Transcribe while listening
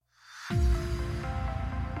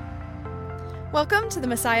Welcome to the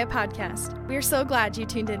Messiah Podcast. We are so glad you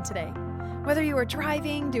tuned in today. Whether you are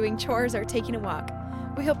driving, doing chores, or taking a walk,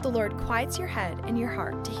 we hope the Lord quiets your head and your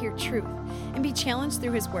heart to hear truth and be challenged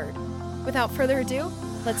through His Word. Without further ado,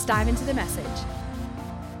 let's dive into the message.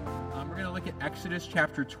 We're going to look at Exodus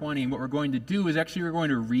chapter 20. And what we're going to do is we're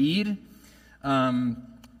going to read the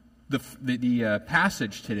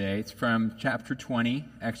passage today. It's from chapter 20,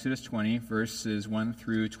 Exodus 20, verses 1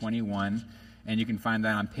 through 21. And you can find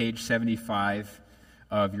that on page 75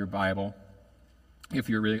 of your Bible, if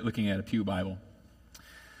you're really looking at a pew Bible.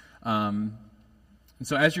 And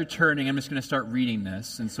so as you're turning, I'm just going to start reading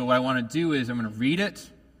this. And so what I want to do is I'm going to read it.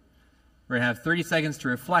 We're going to have 30 seconds to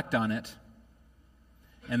reflect on it.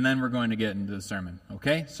 And then we're going to get into the sermon.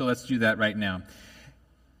 Okay? So let's do that right now.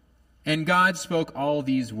 And God spoke all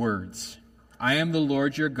these words. I am the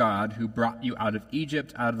Lord your God who brought you out of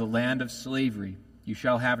Egypt, out of the land of slavery. You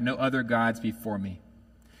shall have no other gods before me.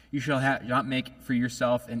 You shall not make for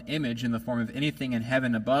yourself an image in the form of anything in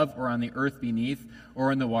heaven above or on the earth beneath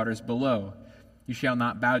or in the waters below. You shall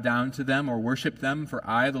not bow down to them or worship them, for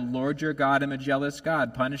I, the Lord your God, am a jealous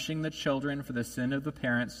God, punishing the children for the sin of the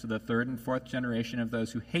parents to the third and fourth generation of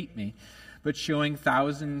those who hate me, but showing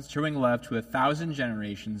love to 1,000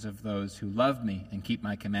 generations of those who love me and keep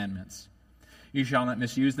my commandments. You shall not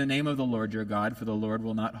misuse the name of the Lord your God, for the Lord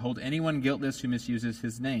will not hold anyone guiltless who misuses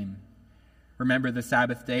his name. Remember the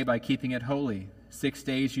Sabbath day by keeping it holy. 6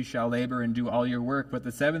 days you shall labor and do all your work, but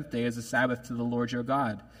the seventh day is a Sabbath to the Lord your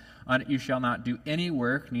God. On it you shall not do any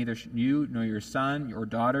work, neither you, nor your son, or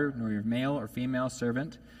daughter, nor your male or female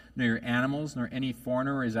servant, nor your animals, nor any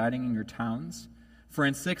foreigner residing in your towns. For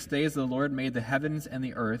in 6 days the Lord made the heavens and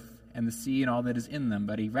the earth, and the sea and all that is in them,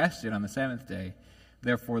 but he rested on the seventh day.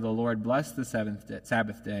 Therefore the Lord blessed the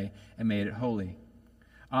Sabbath day and made it holy.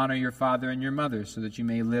 Honor your father and your mother, so that you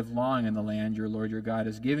may live long in the land your Lord your God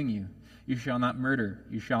is giving you. You shall not murder.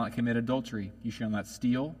 You shall not commit adultery. You shall not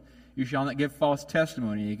steal. You shall not give false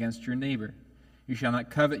testimony against your neighbor. You shall not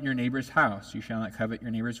covet your neighbor's house. You shall not covet your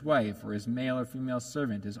neighbor's wife, or his male or female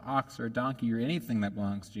servant, his ox or donkey, or anything that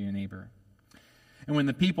belongs to your neighbor. And when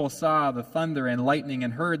the people saw the thunder and lightning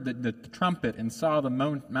and heard the trumpet and saw the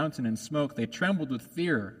mountain and smoke, they trembled with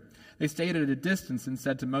fear. They stayed at a distance and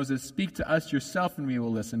said to Moses, "Speak to us yourself and we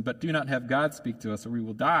will listen, but do not have God speak to us or we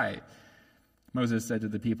will die." Moses said to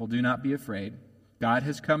the people, "Do not be afraid. God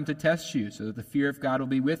has come to test you so that the fear of God will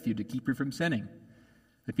be with you to keep you from sinning."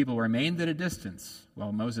 The people remained at a distance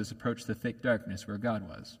while Moses approached the thick darkness where God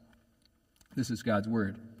was. This is God's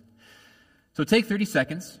word. So take 30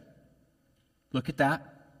 seconds. Look at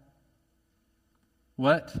that.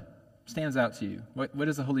 What stands out to you? What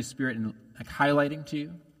is the Holy Spirit highlighting to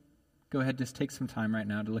you? Go ahead, just take some time right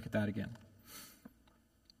now to look at that again.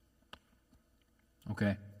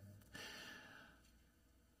 Okay.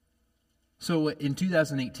 So in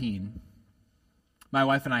 2018, my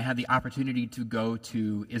wife and I had the opportunity to go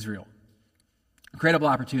to Israel. Incredible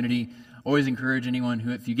opportunity. Always encourage anyone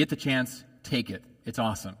who, if you get the chance, take it. It's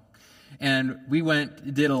awesome. And we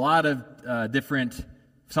went, did a lot of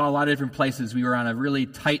saw a lot of different places. We were on a really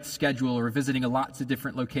tight schedule. We were visiting lots of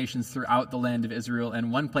different locations throughout the land of Israel.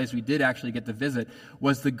 And one place we did actually get to visit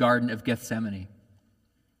was the Garden of Gethsemane.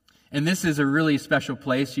 And this is a really special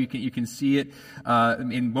place. You can see it.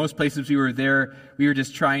 In most places we were there, we were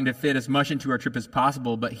just trying to fit as much into our trip as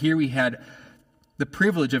possible. But here we had the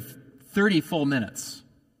privilege of 30 full minutes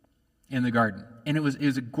in the garden. And it was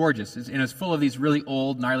gorgeous. And it was full of these really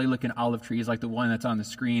old, gnarly-looking olive trees like the one that's on the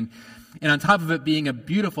screen. And on top of it being a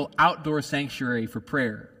beautiful outdoor sanctuary for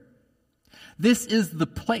prayer. This is the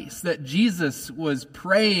place that Jesus was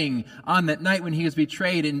praying on that night when he was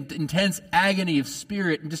betrayed in intense agony of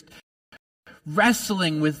spirit and just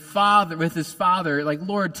wrestling with his Father, like,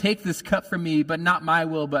 "Lord, take this cup from me, but not my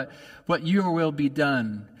will, but what your will be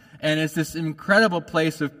done." And it's this incredible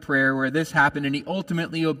place of prayer where this happened, and he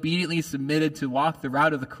ultimately obediently submitted to walk the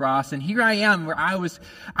route of the cross. And here I am,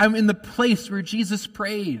 I'm in the place where Jesus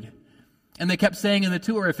prayed. And they kept saying in the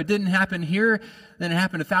tour, if it didn't happen here, then it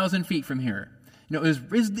happened 1,000 feet from here. It was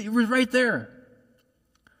right there.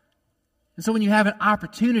 And so when you have an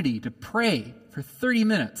opportunity to pray for 30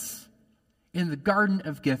 minutes in the Garden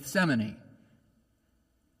of Gethsemane,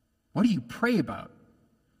 what do you pray about?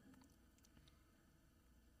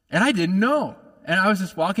 And I didn't know. And I was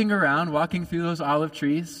just walking through those olive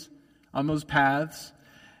trees on those paths.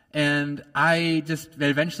 And I just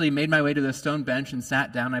eventually made my way to the stone bench and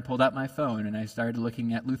sat down. I pulled out my phone and I started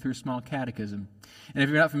looking at Luther's Small Catechism. And if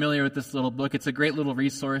you're not familiar with this little book, it's a great little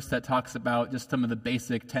resource that talks about just some of the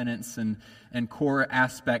basic tenets and core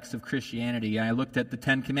aspects of Christianity. I looked at the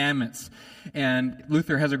Ten Commandments, and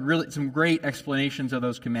Luther has some great explanations of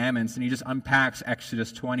those commandments, and he just unpacks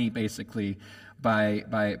Exodus 20 basically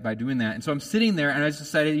by doing that. And so I'm sitting there, and I just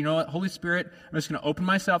decided, you know what, Holy Spirit, I'm just going to open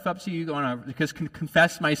myself up to you, because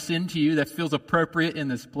confess my sin to you. That feels appropriate in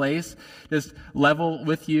this place. Just level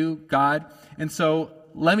with you, God. And so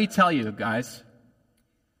let me tell you, guys,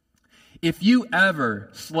 if you ever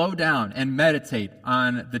slow down and meditate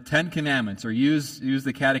on the Ten Commandments or use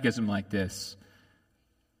the catechism like this,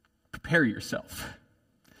 prepare yourself.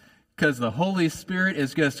 Because the Holy Spirit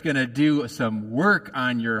is just going to do some work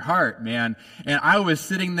on your heart, man. And I was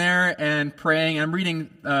sitting there and praying, and I'm reading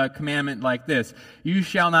a commandment like this: you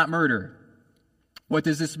shall not murder. What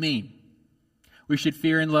does this mean? We should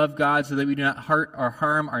fear and love God so that we do not hurt or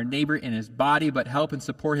harm our neighbor in his body, but help and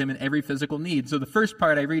support him in every physical need. So the first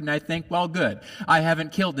part I read and I think, well, good. I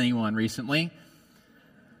haven't killed anyone recently.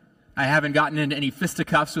 I haven't gotten into any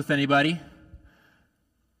fisticuffs with anybody.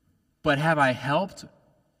 But have I helped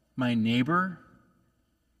my neighbor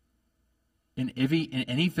in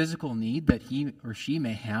any physical need that he or she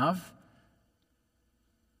may have?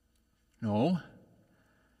 No.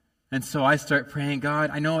 And so I start praying,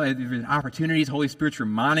 God, I know there's opportunities. Holy Spirit's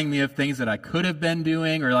reminding me of things that I could have been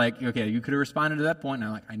doing, or like, okay, you could have responded to that point. And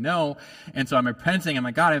I'm like, I know. And so I'm repenting. I'm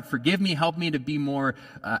like, God, forgive me. Help me to be more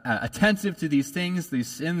attentive to these things, these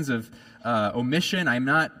sins of omission. I'm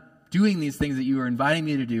not doing these things that you are inviting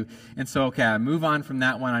me to do. And so, okay, I move on from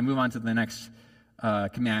that one. I move on to the next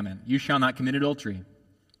commandment. You shall not commit adultery.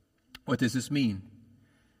 What does this mean?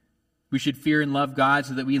 We should fear and love God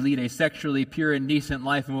so that we lead a sexually pure and decent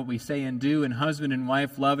life in what we say and do, and husband and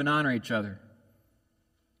wife love and honor each other.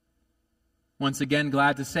 Once again,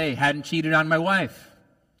 glad to say, hadn't cheated on my wife.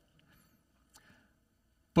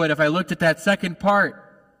 But if I looked at that second part,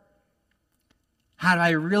 had I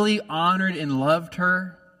really honored and loved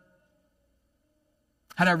her?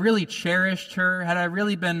 Had I really cherished her? Had I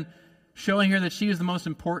really been showing her that she was the most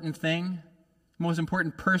important thing, the most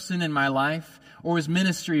important person in my life? Or was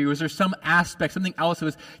ministry, or was there some aspect, something else that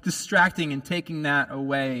was distracting and taking that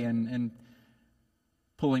away and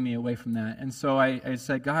pulling me away from that? And so I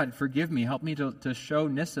said, God, forgive me. Help me to show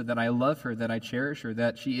Nissa that I love her, that I cherish her,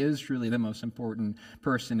 that she is truly the most important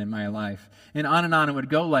person in my life. And on it would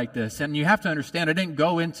go like this. And you have to understand, I didn't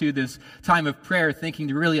go into this time of prayer thinking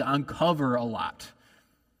to really uncover a lot.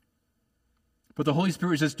 But the Holy Spirit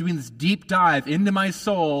was just doing this deep dive into my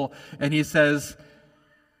soul, and He says,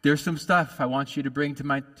 there's some stuff I want you to bring to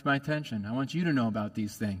my attention. I want you to know about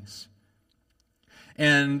these things.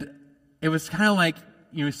 And it was kind of like,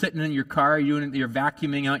 sitting in your car, you're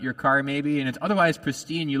vacuuming out your car maybe, and it's otherwise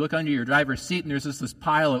pristine. You look under your driver's seat, and there's this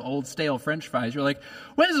pile of old stale French fries. You're like,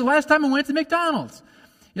 when is the last time I went to McDonald's?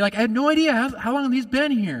 You're like, I had no idea. How long have these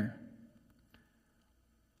been here?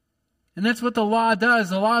 And that's what the law does.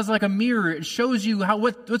 The law is like a mirror. It shows you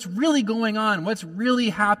what's really going on, what's really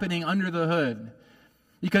happening under the hood.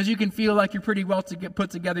 Because you can feel like you're pretty well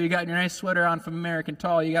put together. You got your nice sweater on from American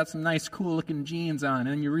Tall. You got some nice, cool-looking jeans on.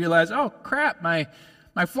 And then you realize, oh, crap, my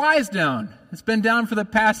fly's down. It's been down for the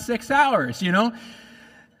past 6 hours,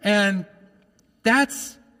 And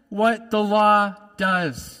that's what the law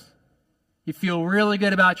does. You feel really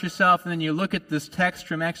good about yourself, and then you look at this text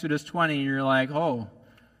from Exodus 20, and you're like, oh,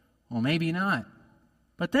 well, maybe not.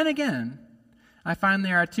 But then again, I find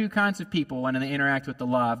there are two kinds of people when they interact with the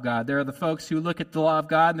law of God. There are the folks who look at the law of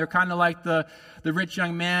God, and they're kind of like the rich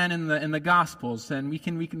young man in the Gospels, and we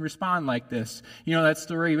can respond like this. You know that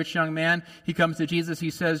story, rich young man, he comes to Jesus, he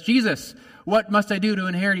says, Jesus, what must I do to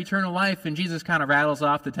inherit eternal life? And Jesus kind of rattles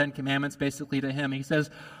off the 10 Commandments basically to him. He says,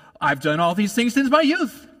 I've done all these things since my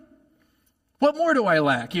youth. What more do I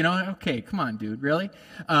lack? Okay, come on, dude, really?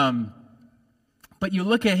 But you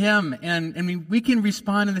look at him, and we can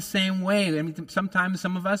respond in the same way. Sometimes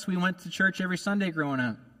some of us, we went to church every Sunday growing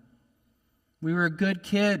up. We were a good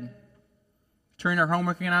kid. Turned our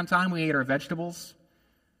homework in on time. We ate our vegetables.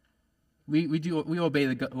 We obey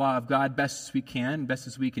the law of God best as we can, best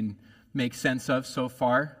as we can make sense of so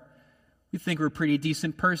far. We think we're a pretty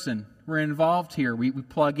decent person. We're involved here. We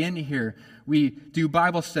plug in here. We do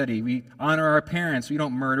Bible study. We honor our parents. We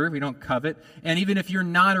don't murder. We don't covet. And even if you're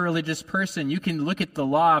not a religious person, you can look at the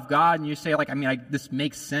law of God and you say, this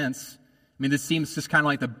makes sense. This seems just kind of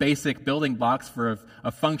like the basic building blocks for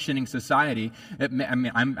a functioning society.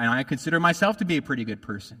 I consider myself to be a pretty good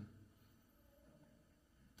person.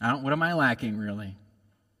 What am I lacking, really?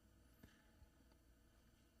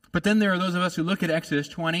 But then there are those of us who look at Exodus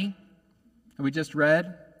 20 that we just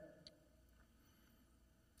read,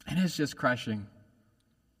 and it's just crushing.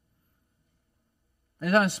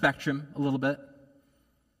 It's on a spectrum a little bit.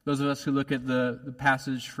 Those of us who look at the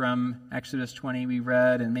passage from Exodus 20 we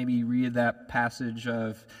read, and maybe read that passage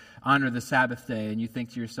of honor the Sabbath day, and you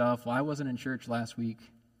think to yourself, well, I wasn't in church last week,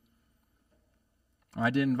 or I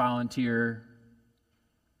didn't volunteer,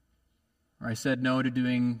 or I said no to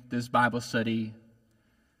doing this Bible study.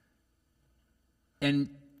 And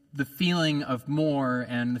the feeling of more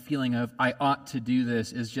and the feeling of I ought to do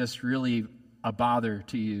this is just really a bother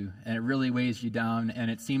to you, and it really weighs you down,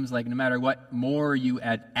 and it seems like no matter what more you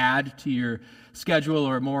add to your schedule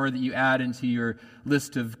or more that you add into your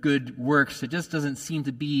list of good works, it just doesn't seem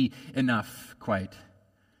to be enough quite.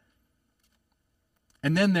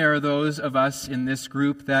 And then there are those of us in this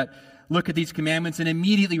group that look at these commandments and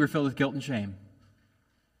immediately we're filled with guilt and shame.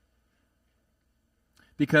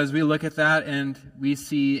 Because we look at that and we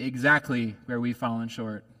see exactly where we've fallen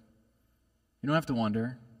short. You don't have to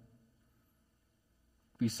wonder.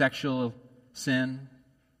 Be sexual sin,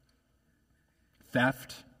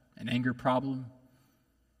 theft, an anger problem,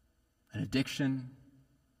 an addiction.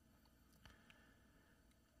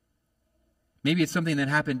 Maybe it's something that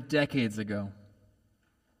happened decades ago,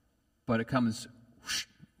 but it comes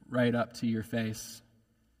right up to your face,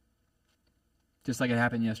 just like it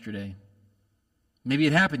happened yesterday. Maybe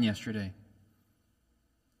it happened yesterday.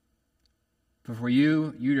 But for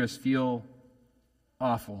you, you just feel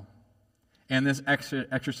awful. And this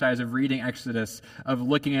exercise of reading Exodus, of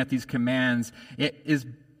looking at these commands, it is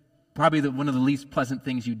probably one of the least pleasant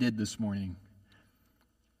things you did this morning.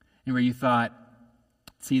 And where you thought,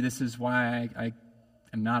 see, this is why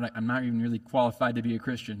I'm not even really qualified to be a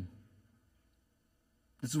Christian.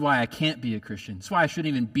 This is why I can't be a Christian. This is why I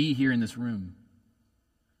shouldn't even be here in this room.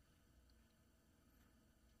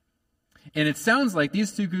 And it sounds like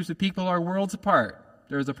these two groups of people are worlds apart.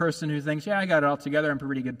 There's a person who thinks, yeah, I got it all together, I'm a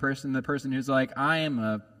pretty good person. The person who's like,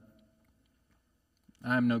 I'm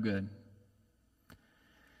no good.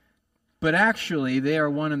 But actually, they are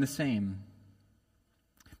one and the same.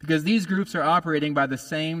 Because these groups are operating by the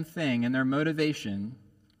same thing, and their motivation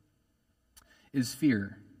is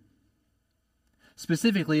fear.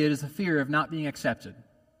 Specifically, it is a fear of not being accepted,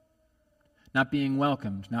 not being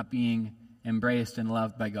welcomed, not being embraced and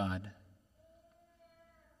loved by God.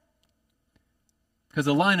 Because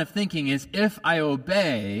the line of thinking is, if I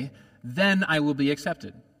obey, then I will be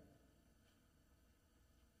accepted.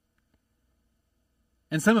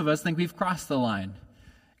 And some of us think we've crossed the line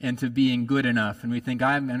into being good enough, and we think,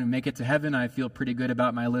 I'm going to make it to heaven, I feel pretty good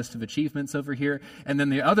about my list of achievements over here. And then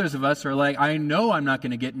the others of us are like, I know I'm not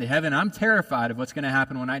going to get into heaven, I'm terrified of what's going to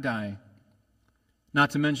happen when I die.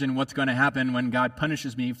 Not to mention what's going to happen when God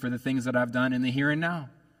punishes me for the things that I've done in the here and now.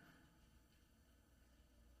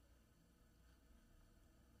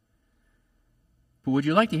 But would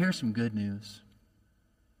you like to hear some good news?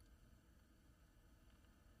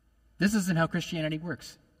 This isn't how Christianity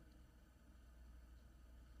works.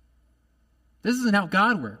 This isn't how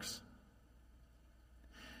God works.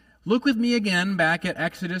 Look with me again back at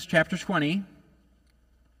Exodus chapter 20.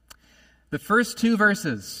 The first 2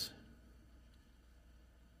 verses.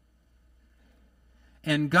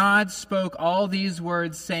 And God spoke all these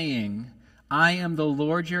words, saying, I am the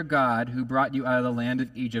Lord your God who brought you out of the land of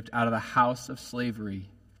Egypt, out of the house of slavery.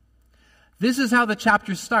 This is how the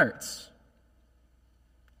chapter starts.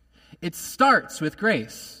 It starts with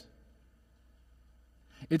grace.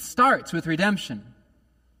 It starts with redemption.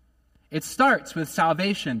 It starts with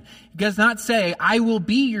salvation. It does not say, I will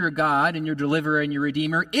be your God and your deliverer and your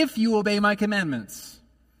redeemer if you obey my commandments.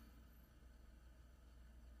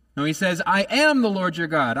 No, he says, I am the Lord your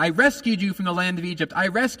God. I rescued you from the land of Egypt. I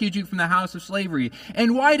rescued you from the house of slavery.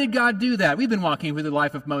 And why did God do that? We've been walking through the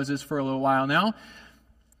life of Moses for a little while now.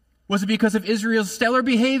 Was it because of Israel's stellar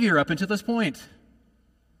behavior up until this point?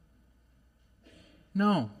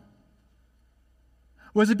 No.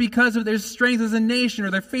 Was it because of their strength as a nation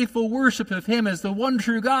or their faithful worship of him as the one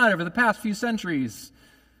true God over the past few centuries?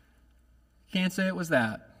 Can't say it was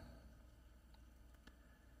that.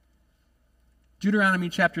 Deuteronomy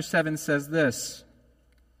chapter 7 says this,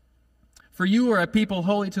 For you are a people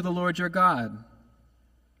holy to the Lord your God.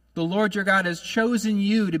 The Lord your God has chosen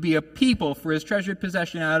you to be a people for his treasured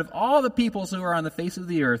possession out of all the peoples who are on the face of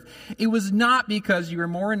the earth. It was not because you were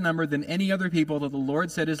more in number than any other people that the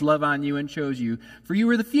Lord set his love on you and chose you, for you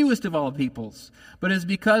were the fewest of all peoples, but it is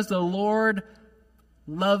because the Lord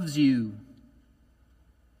loves you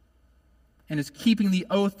and is keeping the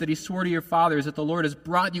oath that he swore to your fathers, that the Lord has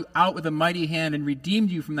brought you out with a mighty hand and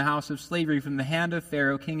redeemed you from the house of slavery, from the hand of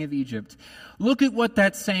Pharaoh, king of Egypt. Look at what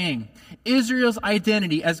that's saying. Israel's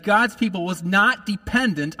identity as God's people was not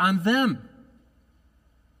dependent on them.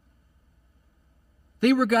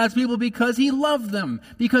 They were God's people because he loved them,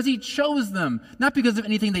 because he chose them, not because of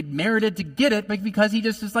anything they'd merited to get it, but because he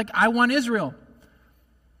just is like, I want Israel.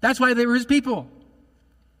 That's why they were his people.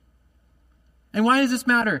 And why does this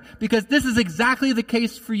matter? Because this is exactly the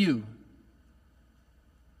case for you.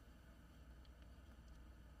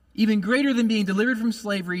 Even greater than being delivered from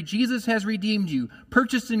slavery, Jesus has redeemed you,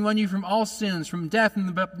 purchased and won you from all sins, from death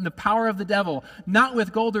and the power of the devil, not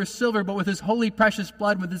with gold or silver, but with his holy precious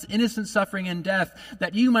blood, with his innocent suffering and death,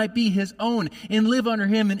 that you might be his own and live under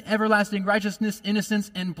him in everlasting righteousness, innocence,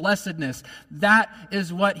 and blessedness. That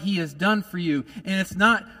is what he has done for you. And it's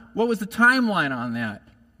not, what was the timeline on that?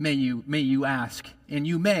 May you ask, and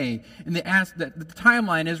you may. And the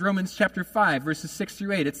timeline is Romans chapter 5, verses 6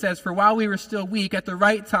 through 8. It says, "For while we were still weak, at the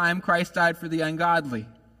right time Christ died for the ungodly.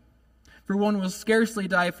 For one will scarcely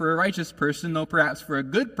die for a righteous person, though perhaps for a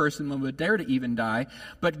good person one would dare to even die.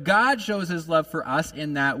 But God shows his love for us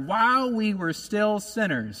in that while we were still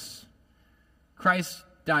sinners, Christ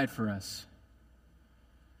died for us."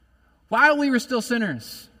 While we were still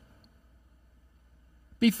sinners.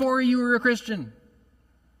 Before you were a Christian.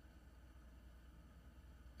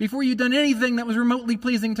 Before you'd done anything that was remotely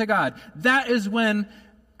pleasing to God. That is when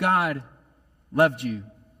God loved you.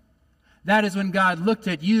 That is when God looked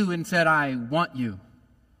at you and said, I want you.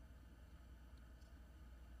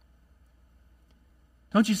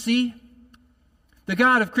 Don't you see? The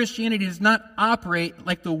God of Christianity does not operate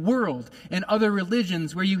like the world and other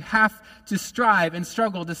religions where you have to strive and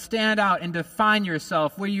struggle to stand out and define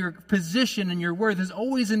yourself, where your position and your worth is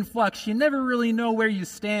always in flux. You never really know where you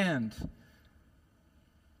stand.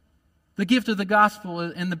 The gift of the gospel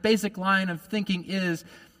and the basic line of thinking is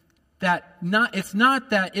that it's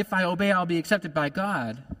not that if I obey, I'll be accepted by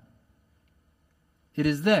God. It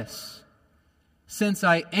is this: since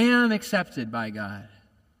I am accepted by God,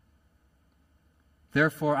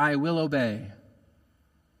 therefore I will obey,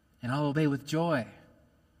 and I'll obey with joy.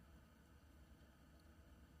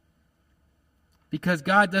 Because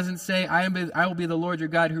God doesn't say, I will be the Lord your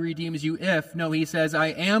God who redeems you if. No, he says, I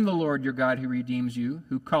am the Lord your God who redeems you,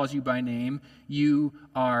 who calls you by name. You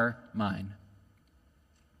are mine.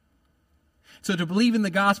 So to believe in the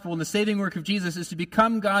gospel and the saving work of Jesus is to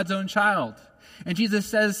become God's own child. And Jesus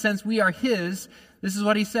says, since we are his, this is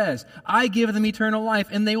what he says: I give them eternal life,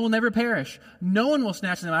 and they will never perish. No one will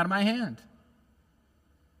snatch them out of my hand.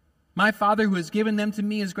 My Father who has given them to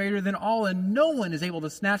me is greater than all, and no one is able to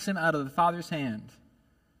snatch them out of the Father's hand.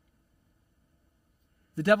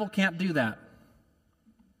 The devil can't do that.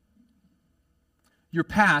 Your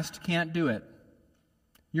past can't do it.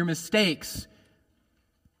 Your mistakes,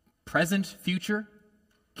 present, future,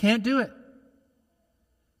 can't do it.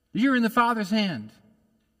 You're in the Father's hand.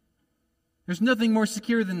 There's nothing more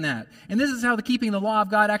secure than that. And this is how the keeping the law of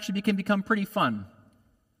God actually can become pretty fun.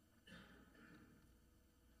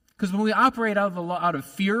 Because when we operate out of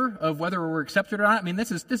fear of whether we're accepted or not,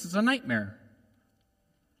 this is a nightmare.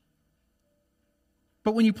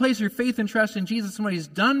 But when you place your faith and trust in Jesus and what he's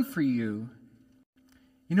done for you,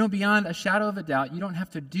 beyond a shadow of a doubt, you don't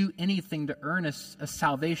have to do anything to earn a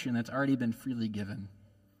salvation that's already been freely given.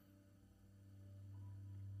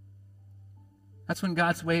 That's when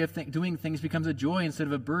God's way of doing things becomes a joy instead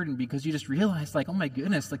of a burden, because you just realize, oh my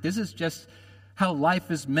goodness, this is just how life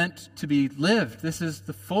is meant to be lived. This is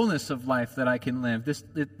the fullness of life that I can live.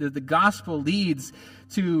 The gospel leads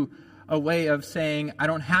to a way of saying, I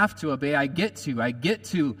don't have to obey, I get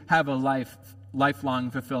to have a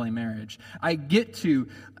lifelong fulfilling marriage. I get to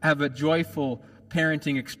have a joyful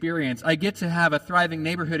parenting experience. I get to have a thriving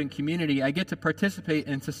neighborhood and community. I get to participate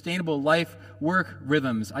in sustainable life work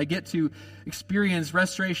rhythms. I get to experience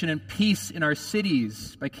restoration and peace in our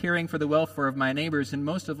cities by caring for the welfare of my neighbors. And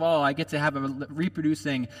most of all, I get to have a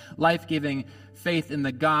reproducing, life-giving faith in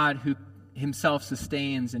the God who himself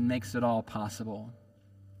sustains and makes it all possible.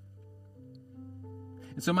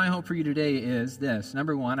 And so my hope for you today is this.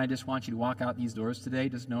 Number one, I just want you to walk out these doors today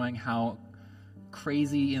just knowing how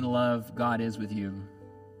crazy in love God is with you.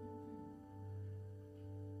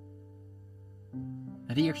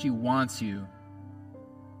 That he actually wants you.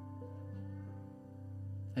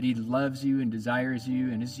 That he loves you and desires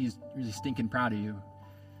you and is really stinking proud of you.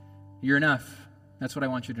 You're enough. That's what I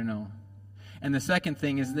want you to know. And the second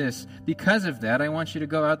thing is this. Because of that, I want you to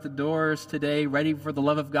go out the doors today ready for the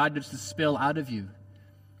love of God just to spill out of you.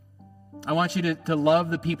 I want you to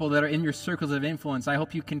love the people that are in your circles of influence. I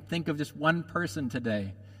hope you can think of just one person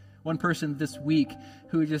today, One person this week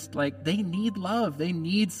who just they need love. They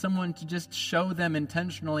need someone to just show them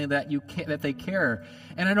intentionally that that they care.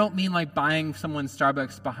 And I don't mean buying someone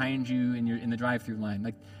Starbucks behind you in the drive-through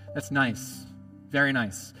line. That's nice, very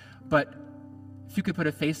nice. But if you could put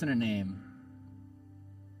a face and a name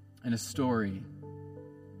and a story,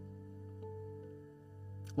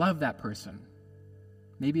 love that person.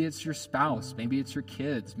 Maybe it's your spouse, maybe it's your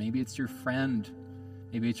kids, maybe it's your friend,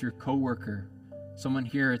 maybe it's your coworker. Someone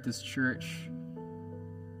here at this church,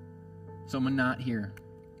 someone not here,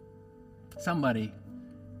 somebody.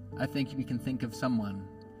 I think we can think of someone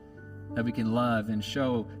that we can love and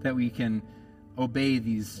show that we can obey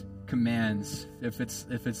these commands. If it's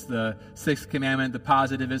the sixth commandment, the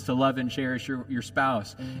positive is to love and cherish your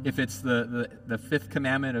spouse. If it's the fifth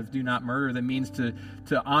commandment of do not murder, that means to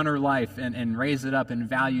honor life and raise it up and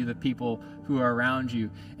value the people who are around you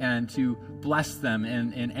and to bless them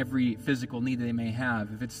in every physical need they may have.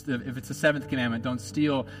 If it's the seventh commandment, don't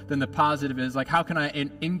steal, then the positive is how can I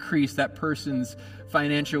increase that person's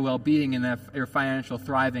financial well-being and their financial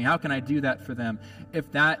thriving? How can I do that for them? If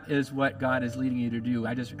that is what God is leading you to do,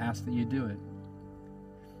 I just ask that you do it.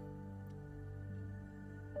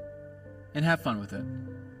 And have fun with it.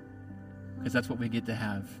 Because that's what we get to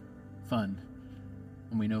have, fun,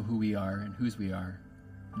 when we know who we are and whose we are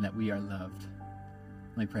and that we are loved.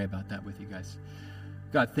 Let me pray about that with you guys.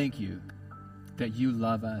 God, thank you that you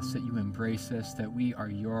love us, that you embrace us, that we are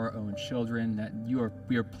your own children, that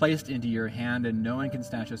we are placed into your hand and no one can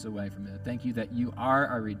snatch us away from it. Thank you that you are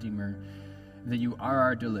our Redeemer, that you are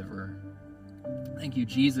our deliverer. Thank you,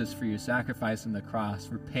 Jesus, for your sacrifice on the cross,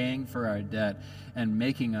 for paying for our debt and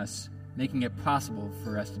making it possible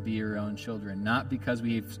for us to be your own children, not because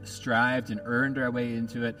we've strived and earned our way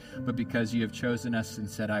into it, but because you have chosen us and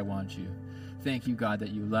said, I want you. Thank you, God,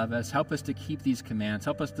 that you love us. Help us to keep these commands.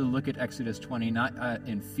 Help us to look at Exodus 20, not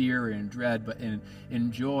in fear or in dread, but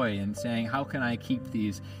in joy and saying, how can I keep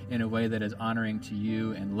these in a way that is honoring to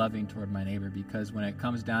you and loving toward my neighbor? Because when it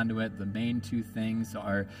comes down to it, the main two things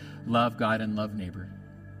are love God and love neighbor.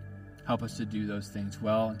 Help us to do those things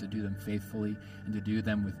well and to do them faithfully and to do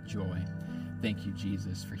them with joy. Thank you,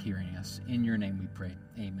 Jesus, for hearing us. In your name we pray.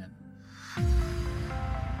 Amen.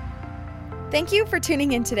 Thank you for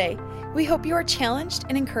tuning in today. We hope you are challenged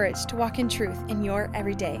and encouraged to walk in truth in your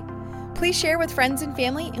everyday. Please share with friends and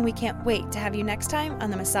family, and we can't wait to have you next time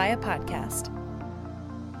on the Messiah Podcast.